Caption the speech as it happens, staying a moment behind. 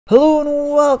Hello and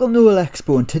welcome to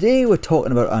Elecspo, and today we're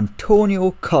talking about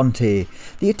Antonio Conte.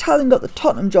 The Italian got the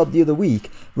Tottenham job the other week,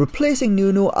 replacing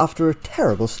Nuno after a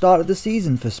terrible start of the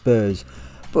season for Spurs.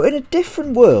 But in a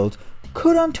different world,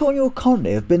 could Antonio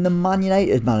Conte have been the Man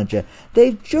United manager?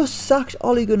 They've just sacked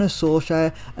Ole Gunnar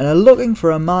Solskjaer and are looking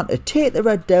for a man to take the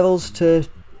Red Devils to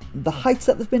the heights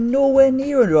that they've been nowhere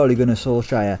near under Ole Gunnar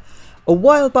Solskjaer. A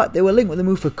while back they were linked with a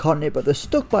move for Conte, but they're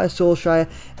stuck by Solskjaer,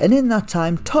 and in that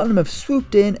time Tottenham have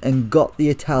swooped in and got the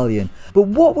Italian. But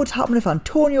what would happen if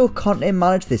Antonio Conte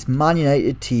managed this Man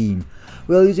United team?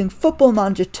 Well, using Football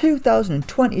Manager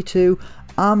 2022,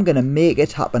 I'm going to make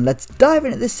it happen. Let's dive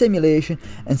into this simulation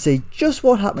and see just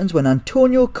what happens when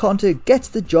Antonio Conte gets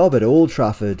the job at Old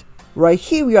Trafford. Right,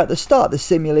 here we are at the start of the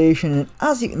simulation, and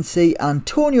as you can see,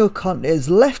 Antonio Conte has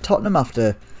left Tottenham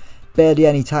after barely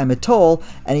any time at all,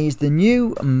 and he's the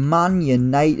new Man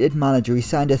United manager. He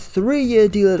signed a 3-year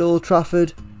deal at Old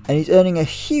Trafford, and he's earning a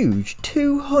huge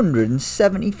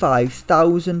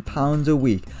 £275,000 a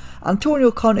week.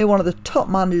 Antonio Conte, one of the top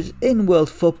managers in world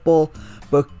football,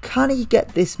 but can he get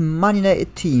this Man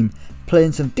United team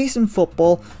playing some decent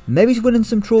football? Maybe he's winning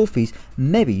some trophies,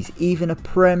 maybe he's even a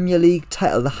Premier League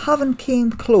title. They haven't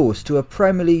came close to a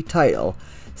Premier League title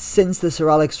since the Sir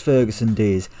Alex Ferguson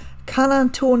days. Can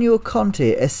Antonio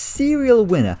Conte, a serial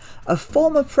winner, a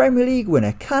former Premier League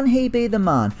winner, can he be the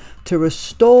man to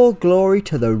restore glory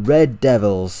to the Red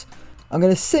Devils? I'm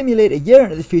going to simulate a year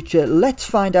into the future. Let's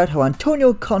find out how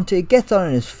Antonio Conte gets on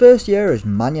in his first year as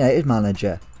Man United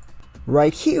manager.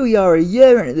 Right, here we are a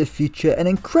year into the future, and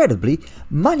incredibly,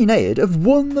 Man United have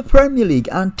won the Premier League.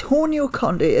 Antonio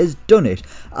Conte has done it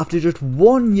after just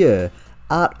 1 year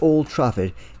at Old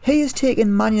Trafford. He has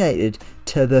taken Man United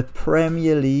to the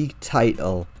Premier League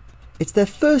title. It's their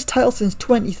first title since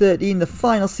 2013, the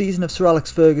final season of Sir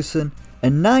Alex Ferguson,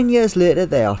 and 9 years later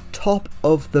they are top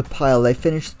of the pile. They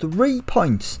finished 3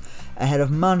 points ahead of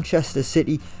Manchester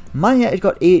City. Man United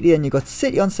got 80, and you got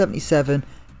City on 77,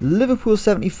 Liverpool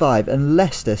 75 and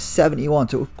Leicester 71,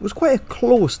 so it was quite a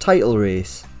close title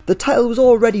race. The title was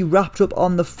already wrapped up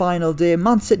on the final day.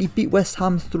 Man City beat West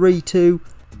Ham 3-2.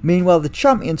 Meanwhile, the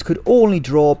champions could only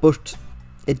draw, but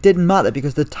it didn't matter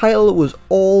because the title was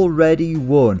already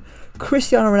won.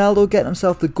 Cristiano Ronaldo getting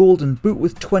himself the golden boot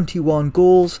with 21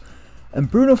 goals,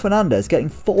 and Bruno Fernandes getting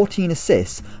 14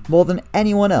 assists, more than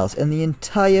anyone else in the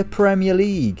entire Premier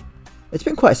League. It's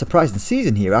been quite a surprising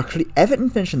season here actually.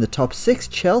 Everton finished in the top 6,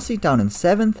 Chelsea down in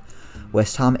 7th,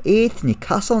 West Ham 8th,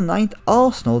 Newcastle 9th,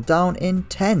 Arsenal down in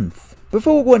 10th.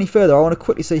 Before we go any further, I want to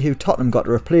quickly see who Tottenham got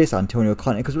to replace Antonio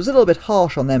Conte, because it was a little bit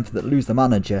harsh on them for to lose the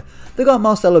manager. They got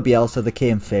Marcelo Bielsa, they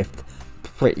came 5th.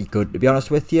 Pretty good, to be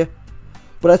honest with you.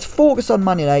 But let's focus on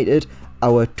Man United,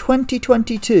 our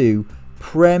 2022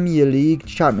 Premier League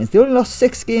champions. They only lost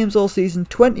 6 games all season,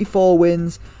 24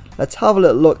 wins. Let's have a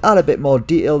little look at a bit more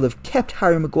detail. They've kept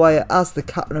Harry Maguire as the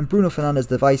captain and Bruno Fernandes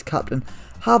the vice captain.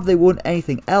 Have they won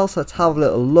anything else? Let's have a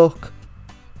little look.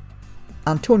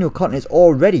 Antonio Conte is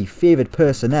already favoured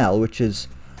personnel, which is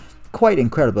quite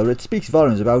incredible. It speaks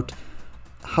volumes about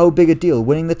how big a deal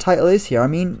winning the title is here. I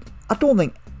mean, I don't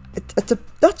think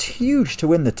that's huge to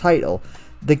win the title.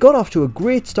 They got off to a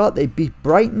great start. They beat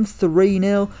Brighton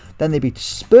 3-0, then they beat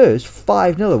Spurs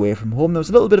 5-0 away from home. There was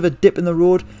a little bit of a dip in the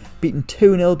road, beaten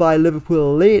 2-0 by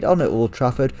Liverpool late on at Old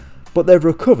Trafford, but they've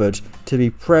recovered to be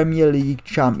Premier League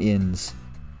champions.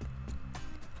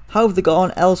 How have they got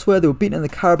on elsewhere? They were beaten in the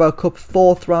Carabao Cup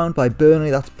 4th round by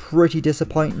Burnley. That's pretty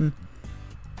disappointing.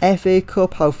 FA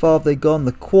Cup, how far have they gone?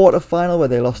 The quarter final where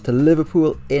they lost to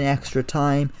Liverpool in extra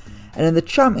time. And in the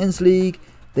Champions League,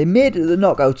 they made it to the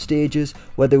knockout stages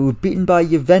where they were beaten by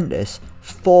Juventus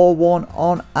 4-1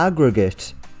 on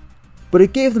aggregate. But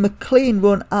it gave them a clean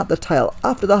run at the title.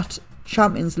 After that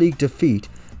Champions League defeat,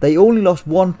 they only lost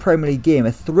 1 Premier League game,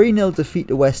 a 3-0 defeat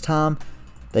to West Ham.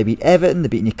 They beat Everton, they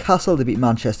beat Newcastle, they beat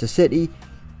Manchester City,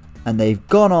 and they've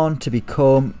gone on to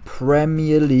become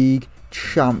Premier League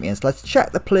champions. Let's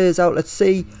check the players out, let's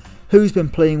see who's been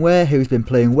playing where, who's been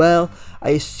playing well.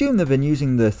 I assume they've been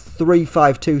using the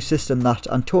 3-5-2 system that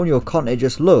Antonio Conte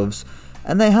just loves,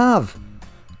 and they have.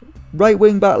 Right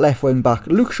wing back, left wing back.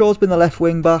 Luke Shaw's been the left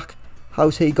wing back.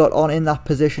 How's he got on in that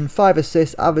position? 5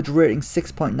 assists, average rating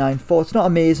 6.94. It's not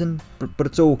amazing, but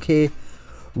it's okay.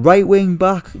 Right wing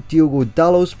back, Diogo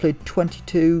Dalot's played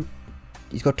 22.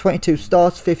 He's got 22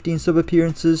 starts, 15 sub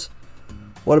appearances.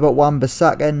 What about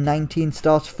Wan-Bissaka? 19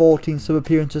 starts, 14 sub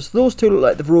appearances. Those two look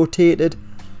like they've rotated.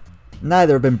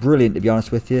 Neither have been brilliant, to be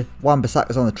honest with you.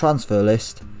 Wan-Bissaka's on the transfer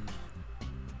list,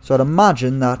 so I'd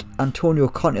imagine that Antonio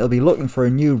Conte will be looking for a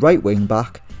new right wing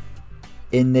back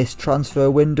in this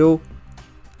transfer window.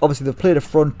 Obviously they've played a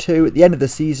front two. At the end of the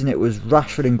season it was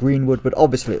Rashford and Greenwood, but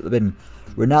obviously it would have been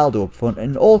Ronaldo up front.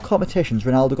 In all competitions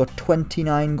Ronaldo got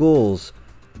 29 goals.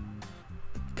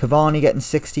 Cavani getting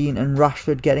 16 and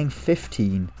Rashford getting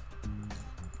 15.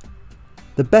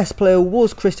 The best player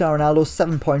was Cristiano Ronaldo,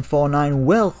 7.49,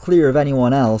 well clear of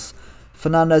anyone else.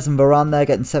 Fernandes and Varane there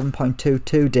getting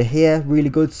 7.22. De Gea, really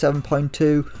good,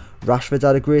 7.2. Rashford's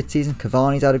had a great season.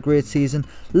 Cavani's had a great season.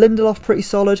 Lindelof pretty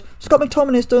solid. Scott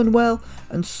McTominay's done well.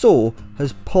 And so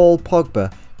has Paul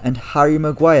Pogba and Harry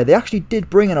Maguire. They actually did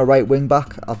bring in a right wing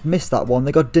back. I've missed that one.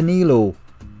 They got Danilo,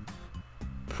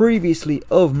 previously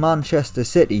of Manchester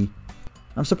City.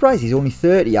 I'm surprised he's only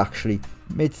 30 actually.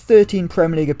 Made 13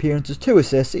 Premier League appearances, 2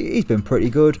 assists. He's been pretty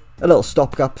good. A little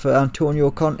stopgap for Antonio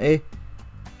Conte.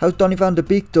 How's Donny van de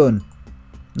Beek done?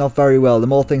 Not very well. The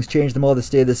more things change, the more they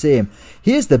stay the same.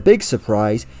 Here's the big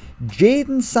surprise.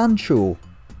 Jadon Sancho.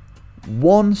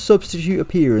 1 substitute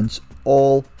appearance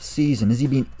all season. Has he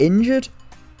been injured?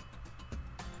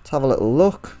 Let's have a little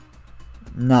look.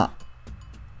 Nah.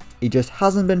 He just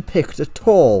hasn't been picked at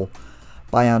all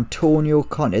by Antonio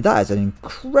Conte. That is an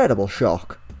incredible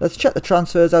shock. Let's check the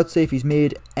transfers out, see if he's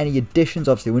made any additions.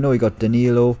 Obviously, we know he got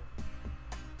Danilo.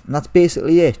 And that's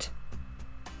basically it.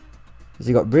 Has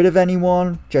he got rid of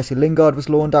anyone? Jesse Lingard was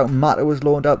loaned out. Mata was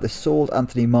loaned out. They sold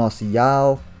Anthony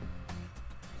Martial.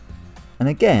 And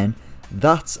again,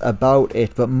 that's about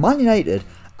it. But Man United,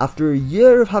 after a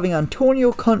year of having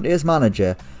Antonio Conte as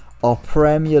manager, are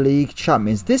Premier League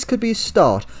champions. This could be a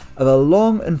start of a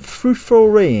long and fruitful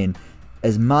reign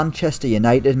as Manchester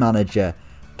United manager.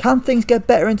 Can things get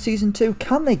better in Season 2?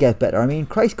 Can they get better? I mean,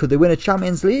 Christ, could they win a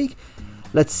Champions League?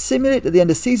 Let's simulate at the end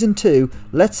of Season 2.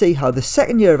 Let's see how the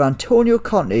second year of Antonio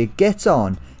Conte gets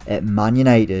on at Man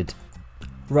United.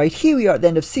 Right, here we are at the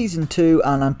end of Season 2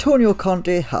 and Antonio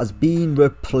Conte has been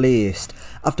replaced.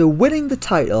 After winning the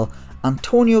title,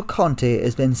 Antonio Conte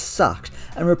has been sacked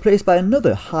and replaced by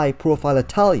another high-profile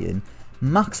Italian,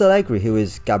 Max Allegri, who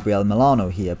is Gabriel Milano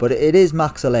here, but it is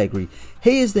Max Allegri.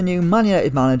 He is the new Man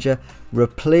United manager,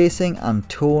 replacing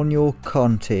Antonio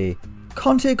Conte.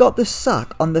 Conte got the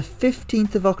sack on the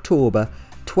 15th of October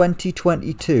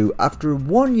 2022 after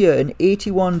 1 year and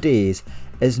 81 days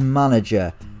as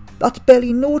manager. That's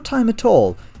barely no time at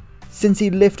all since he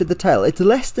lifted the title. It's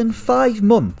less than 5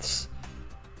 months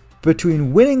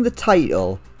between winning the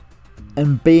title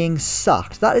and being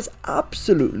sacked. That is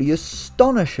absolutely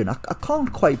astonishing. I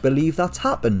can't quite believe that's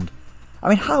happened. I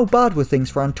mean, how bad were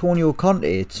things for Antonio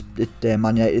Conte at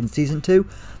Man United in Season 2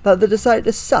 that they decided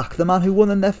to sack the man who won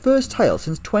them their first title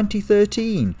since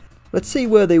 2013? Let's see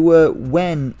where they were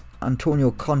when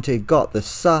Antonio Conte got the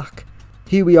sack.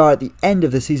 Here we are at the end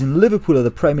of the season. Liverpool are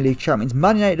the Premier League champions.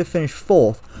 Man United have finished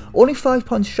 4th, only 5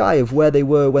 points shy of where they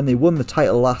were when they won the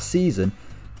title last season,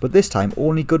 but this time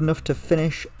only good enough to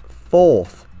finish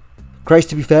 4th.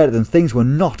 Christ, to be fair to them, things were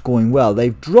not going well.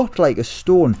 They've dropped like a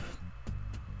stone.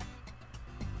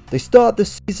 They started the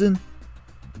season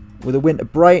with a win to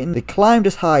Brighton. They climbed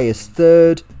as high as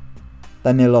 3rd.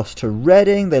 Then they lost to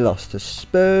Reading. They lost to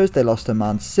Spurs. They lost to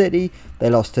Man City. They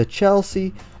lost to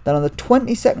Chelsea. Then on the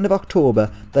 22nd of October,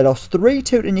 they lost 3-2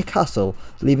 to Newcastle,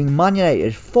 leaving Man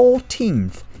United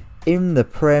 14th in the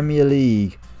Premier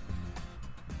League.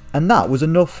 And that was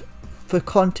enough for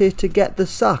Conte to get the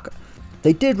sack.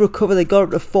 They did recover, they got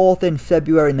up to 4th in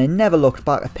February and they never looked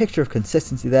back. A picture of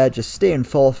consistency there, just staying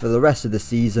 4th for the rest of the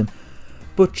season.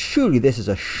 But surely this is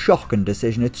a shocking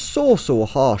decision. It's so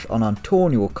harsh on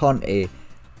Antonio Conte.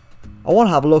 I want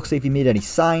to have a look, see if he made any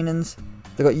signings.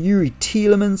 They got Yuri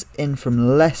Tielemans in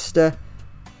from Leicester.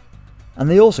 And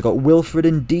they also got Wilfred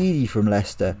Ndidi from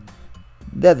Leicester.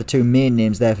 They're the 2 main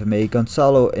names there for me.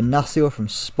 Gonçalo Inácio from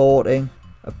Sporting,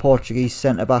 a Portuguese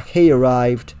centre-back. He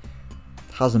arrived.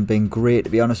 Hasn't been great, to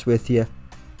be honest with you.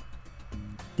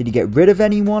 Did he get rid of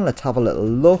anyone? Let's have a little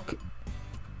look.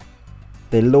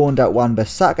 They loaned out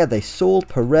Wan-Bissaka. They sold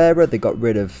Pereira. They got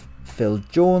rid of Phil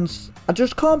Jones. I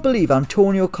just can't believe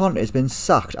Antonio Conte has been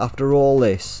sacked after all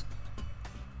this.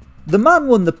 The man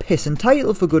won the piss and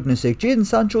title, for goodness sake. Jadon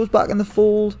Sancho's back in the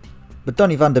fold. But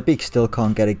Donny van de Beek still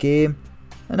can't get a game.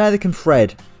 And neither can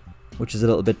Fred, which is a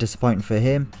little bit disappointing for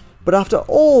him. But after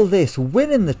all this,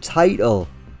 winning the title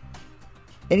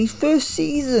in his first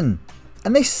season,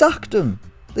 and they sacked him.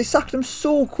 They sacked him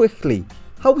so quickly.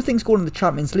 How are things going in the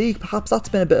Champions League? Perhaps that's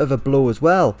been a bit of a blow as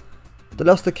well. They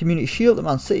lost the Community Shield to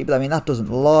Man City, but I mean that doesn't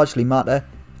largely matter.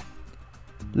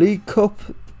 League Cup,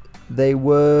 they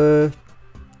were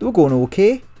going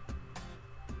okay.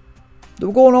 They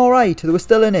were going alright. They were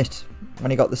still in it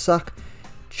when he got the sack.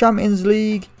 Champions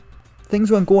League, things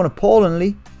weren't going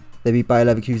appallingly. They beat Bayer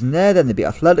Leverkusen there, then they beat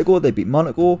Atletico, they beat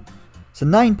Monaco. So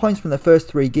 9 points from their first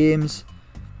 3 games.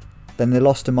 Then they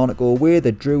lost to Monaco away,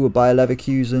 they drew with Bayer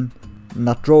Leverkusen, and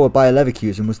that draw with Bayer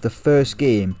Leverkusen was the first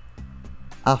game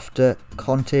after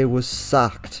Conte was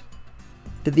sacked.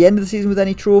 Did they end the season with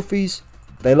any trophies?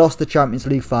 They lost the Champions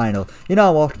League final. You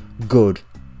know what? Good.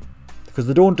 Because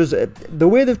they don't deserve the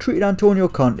way they've treated Antonio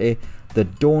Conte, they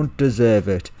don't deserve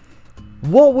it.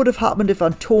 What would have happened if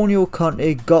Antonio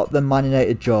Conte got the Man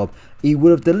United job? He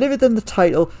would have delivered them the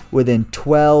title within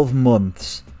 12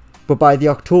 months. But by the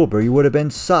October, he would have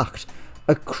been sacked.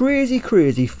 A crazy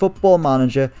football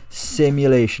manager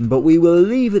simulation. But we will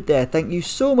leave it there. Thank you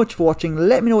so much for watching.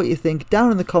 Let me know what you think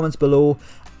down in the comments below.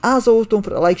 As always, don't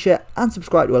forget to like, share and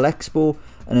subscribe to Elecspo.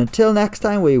 And until next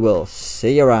time, we will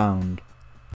see you around.